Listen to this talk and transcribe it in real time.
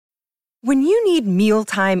When you need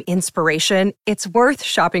mealtime inspiration, it's worth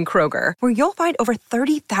shopping Kroger, where you'll find over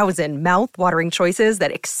 30,000 mouth-watering choices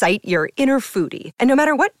that excite your inner foodie. And no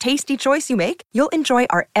matter what tasty choice you make, you'll enjoy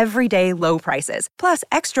our everyday low prices, plus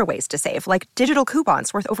extra ways to save, like digital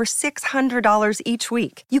coupons worth over $600 each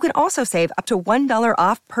week. You can also save up to $1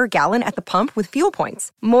 off per gallon at the pump with fuel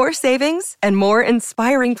points. More savings and more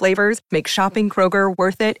inspiring flavors make shopping Kroger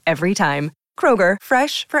worth it every time. Kroger,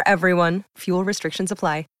 fresh for everyone. Fuel restrictions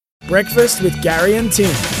apply. Breakfast with Gary and Tim.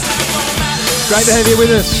 Great to have you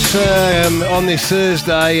with us on this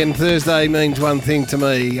Thursday, and Thursday means one thing to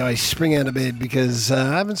me. I spring out of bed because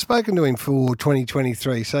I haven't spoken to him for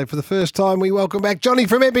 2023. So for the first time, we welcome back Johnny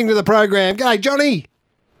from Epping to the program. G'day, Johnny.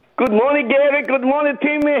 Good morning, Gary. Good morning,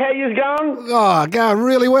 Timmy. How you going? Oh, going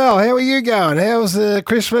really well. How are you going? How's the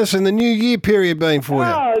Christmas and the New Year period been for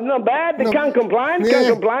you? Oh, not bad. Can't complain. Yeah.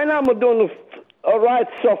 Can't complain. I'm doing all right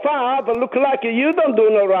so far, but look like you don't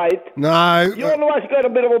doing all right. No. You always got a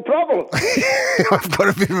bit of a problem. I've got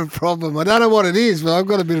a bit of a problem. I don't know what it is, but I've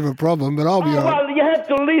got a bit of a problem, but I'll be all right. Well, you have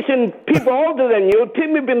to listen. People older than you,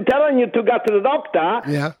 Timmy been telling you to go to the doctor.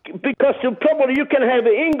 Yeah. Because probably you can have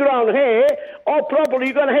ingrown hair, or probably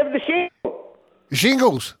you're going to have the shingle.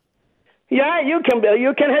 Shingles. Yeah, you can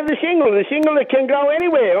have the shingle. The shingle that can grow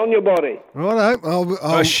anywhere on your body. Righto.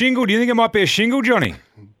 A shingle? Do you think it might be a shingle, Johnny?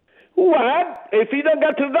 What? If you don't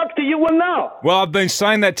go to the doctor, you will know. Well, I've been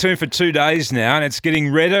saying that to him for 2 days now, and it's getting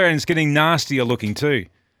redder and it's getting nastier looking too.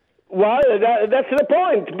 Well, that's the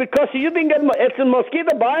point, because you think it's a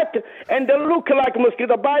mosquito bite, and they look like a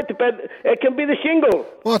mosquito bite, but it can be the shingle.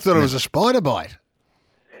 Well, I thought it was a spider bite.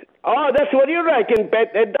 Oh, that's what you reckon, but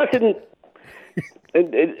it doesn't.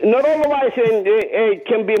 Not always it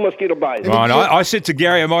can be a mosquito bite. Right, I said to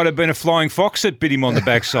Gary it might have been a flying fox that bit him on the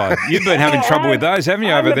backside. You've been having trouble with those, haven't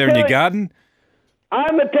you, over there in your garden?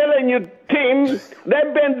 I'm telling you, Tim,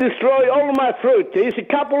 they've been destroy all my fruit. There's a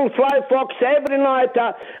couple of fly fox every night.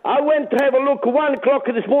 I went to have a look 1 o'clock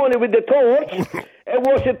this morning with the torch. It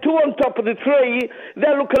was a two on top of the tree.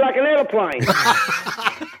 They look like an airplane.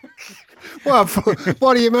 Well,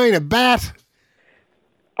 what do you mean, a bat?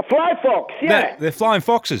 A fly fox, yeah. They're flying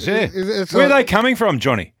foxes, yeah. It's Where are like- they coming from,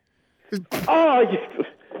 Johnny? Oh,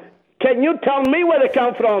 can you tell me where they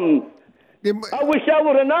come from? I wish I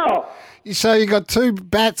would have known. So you got two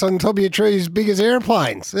bats on top of your tree as big as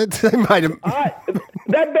airplanes. They made them.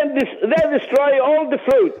 They destroy all the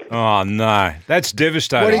fruit. Oh, no. That's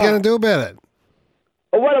devastating. What are you going to do about it?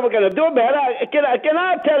 What am I going to do about it? Can I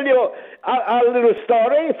tell you a little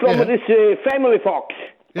story from this family fox?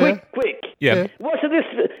 Yeah. Quick. Yeah. Was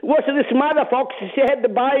this mother fox? She had the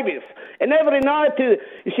babies, and every night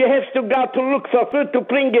she has to go to look for food to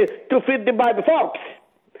bring it to feed the baby fox.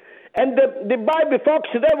 And the baby fox,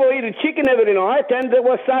 they will eat chicken every night, and they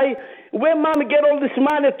will say, "Where Mom get all this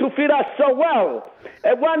money to feed us so well?"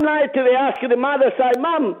 And one night they ask the mother, say,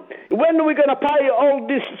 "Mom, when are we going to pay all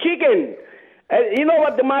this chicken?" And you know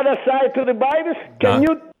what the mother say to the babies? Can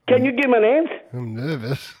you give me an answer? I'm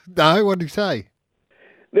nervous. No, what did he say?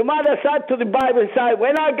 The mother said to the baby, say,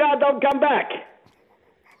 "When I go, don't come back."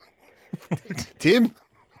 Tim?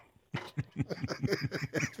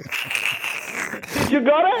 You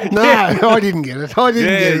got it? No, I didn't get it. I didn't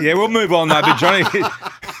get it. Yeah, we'll move on though, but Johnny,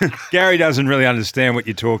 Gary doesn't really understand what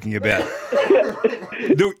you're talking about.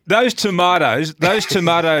 Those tomatoes, the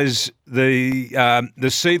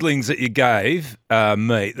seedlings that you gave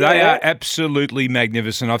me, they are absolutely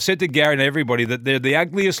magnificent. I've said to Gary and everybody that they're the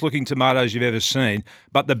ugliest looking tomatoes you've ever seen,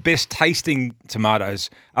 but the best tasting tomatoes.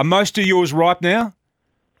 Are most of yours ripe now?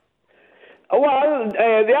 Well,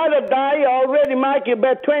 the other day I already make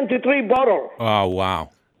about 23 bottles. Oh, wow.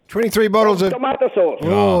 23 bottles of tomato sauce.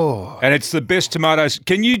 Oh. And it's the best tomatoes.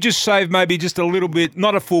 Can you just save maybe just a little bit,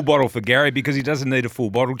 not a full bottle for Gary because he doesn't need a full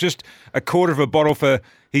bottle, just a quarter of a bottle for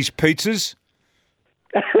his pizzas?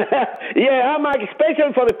 Yeah, I make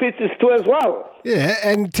special for the pizzas too as well. Yeah,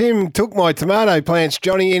 and Tim took my tomato plants,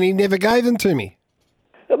 Johnny, and he never gave them to me.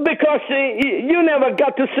 Because you never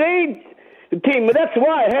got to see Tim. That's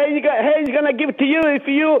why. How you going to give it to you if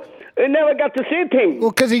you never got to see Tim? Well,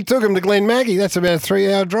 because he took him to Glen Maggie. That's about a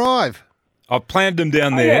 3-hour drive. I've planted them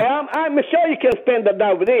down there. Yeah, I'm sure you can spend the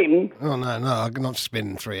day with him. Oh, no, I'm not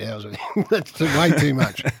spending 3 hours with him. That's way too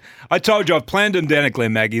much. I told you I've planted them down at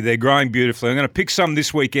Glen Maggie. They're growing beautifully. I'm going to pick some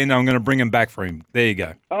this weekend. I'm going to bring them back for him. There you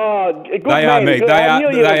go. Oh, good They man.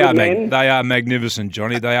 are they are magnificent,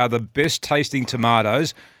 Johnny. They are the best tasting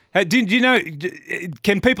tomatoes. Hey, do you know?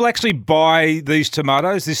 Can people actually buy these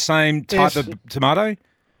tomatoes? This same type of tomato?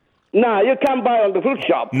 No, you can't buy on the fruit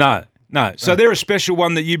shop. No. So they're a special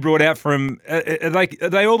one that you brought out from. Are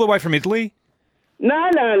they all the way from Italy? No,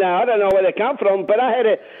 I don't know where they come from, but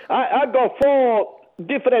I got 4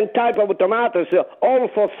 different type of tomatoes, all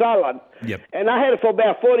for salad. Yep. And I had it for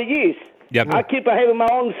about 40 years. Yep. I keep having my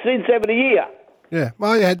own seeds every year. Yeah,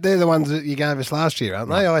 well, they're the ones that you gave us last year, aren't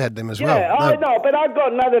they? I had them as well. Yeah, I know, but I've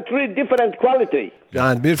got another 3 different quality.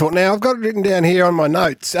 Beautiful. Now, I've got it written down here on my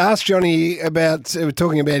notes. Ask Johnny about, we're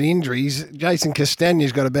talking about injuries. Jason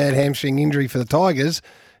Castagna's got a bad hamstring injury for the Tigers.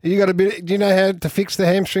 Do you know how to fix the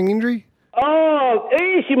hamstring injury? Oh,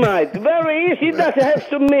 easy, mate. Very easy. He doesn't have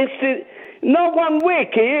to miss it. Not 1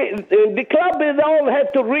 week. The club, they all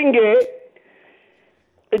had to ring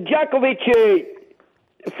Djokovic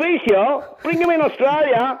physio, bring him in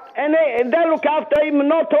Australia, and they look after him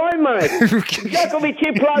no time, mate. Djokovic,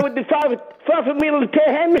 he played with the 5 millimeter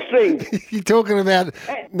hamstring. You're talking about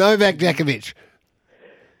Novak Djokovic.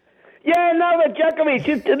 Yeah, Novak Djokovic,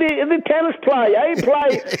 the tennis player. He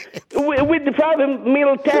played with the 5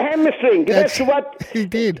 millimeter hamstring. That's what he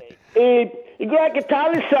did. Greg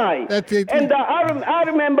Italy say. That's it. And I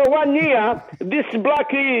remember 1 year, this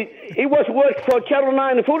bloke, he was working for Channel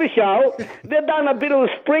 9 Footy Show. They done a bit of a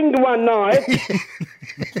spring one night.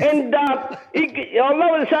 And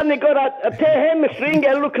all of a sudden he got a tear hamstring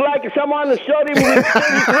and looked like someone shot him with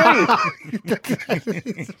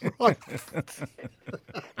 33. Right.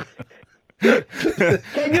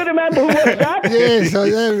 Can you remember who was that? Yeah, so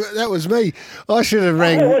that was me. I should have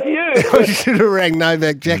rang. It was you. I should have rang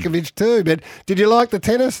Novak Djokovic too. But did you like the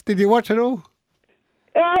tennis? Did you watch it all?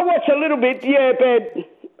 I watched a little bit, yeah, but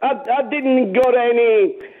I didn't got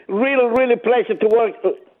any really pleasure to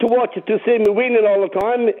watch it, to see me winning all the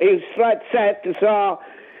time. It's right set, so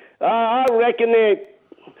I reckon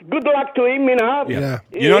good luck to him, you know. Yeah.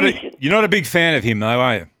 You're not a big fan of him, though,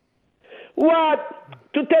 are you? What?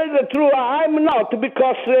 To tell you the truth, I'm not,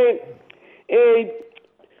 because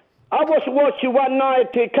I was watching one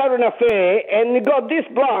night Current Affair, and he got this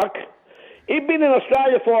bloke. He's been in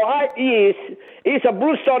Australia for 8 years. He's a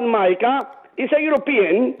Bluestone maker. He's a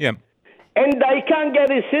European. Yeah. And he can't get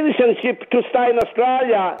his citizenship to stay in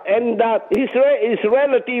Australia. And his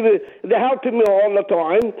relative, they help him all the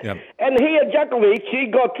time. Yep. And here, Djokovic, he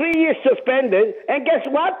got 3 years suspended. And guess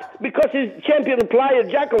what? Because he's champion player,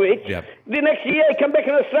 Djokovic, Yep. the next year he come back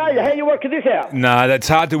in Australia. How you work this out? No, that's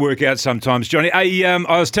hard to work out sometimes, Johnny. I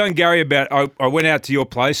was telling Gary about, I went out to your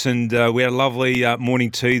place and we had a lovely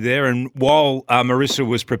morning tea there. And while Marissa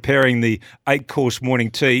was preparing the 8-course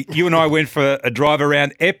morning tea, you and I went for a drive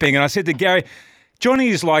around Epping. And I said to Gary, Johnny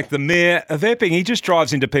is like the mayor of Epping. He just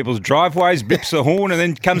drives into people's driveways, bips the horn, and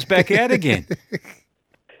then comes back out again.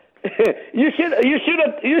 You should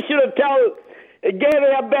have told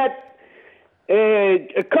Gary about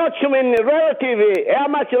Kochman relative, how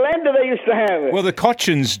much land they used to have. Well, the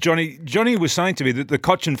Kochins, Johnny was saying to me that the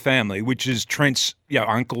Kochin family, which is Trent's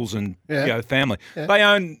uncles and family, they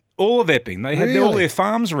own all of Epping. They had all their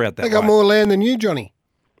farms around that way. They got more land than you, Johnny.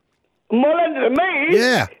 More land than me?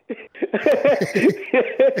 Yeah.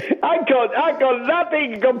 I got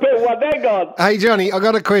nothing compared to what they got. Hey, Johnny, I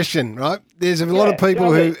got a question, right? There's a lot of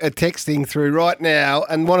people who are texting through right now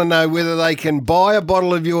and want to know whether they can buy a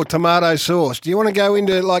bottle of your tomato sauce. Do you want to go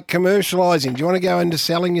into, like, commercialising? Do you want to go into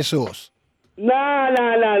selling your sauce? No.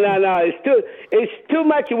 It's too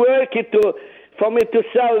much work for me to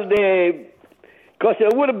sell because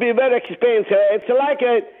it would be very expensive. It's like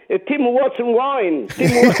a Tim Watson wine.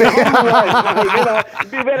 Tim Watson wine.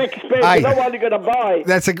 It'd be very expensive. Hey, Nobody going to buy.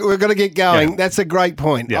 We're going to get going. Yeah. That's a great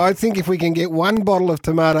point. Yeah. I think if we can get one bottle of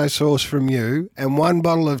tomato sauce from you and one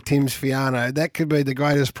bottle of Tim's Fiano, that could be the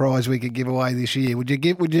greatest prize we could give away this year. Would you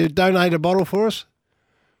donate a bottle for us?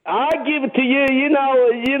 I give it to you. You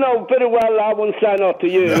know very well I won't say no to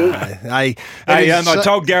you. No. Hey, I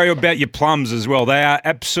told Gary about your plums as well. They are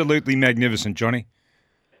absolutely magnificent, Johnny.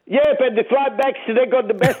 Yeah, but the flybacks, they got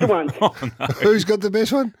the best ones. Oh, no. Who's got the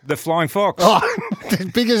best one? The Flying Fox. Oh,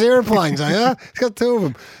 big as aeroplanes, eh? He's got 2 of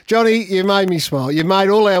them. Johnny, you made me smile. You made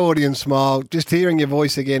all our audience smile. Just hearing your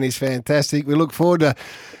voice again is fantastic. We look forward to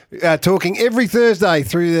talking every Thursday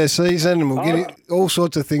through the season, and we'll get all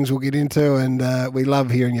sorts of things we'll get into, and we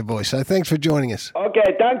love hearing your voice. So thanks for joining us.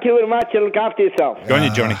 Okay, thank you very much, and look after yourself. Go on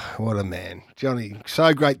you, Johnny. What a man. Johnny,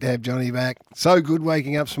 so great to have Johnny back. So good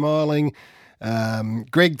waking up smiling.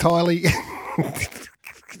 Greg Tiley,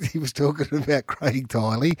 he was talking about Craig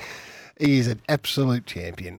Tiley. He is an absolute champion.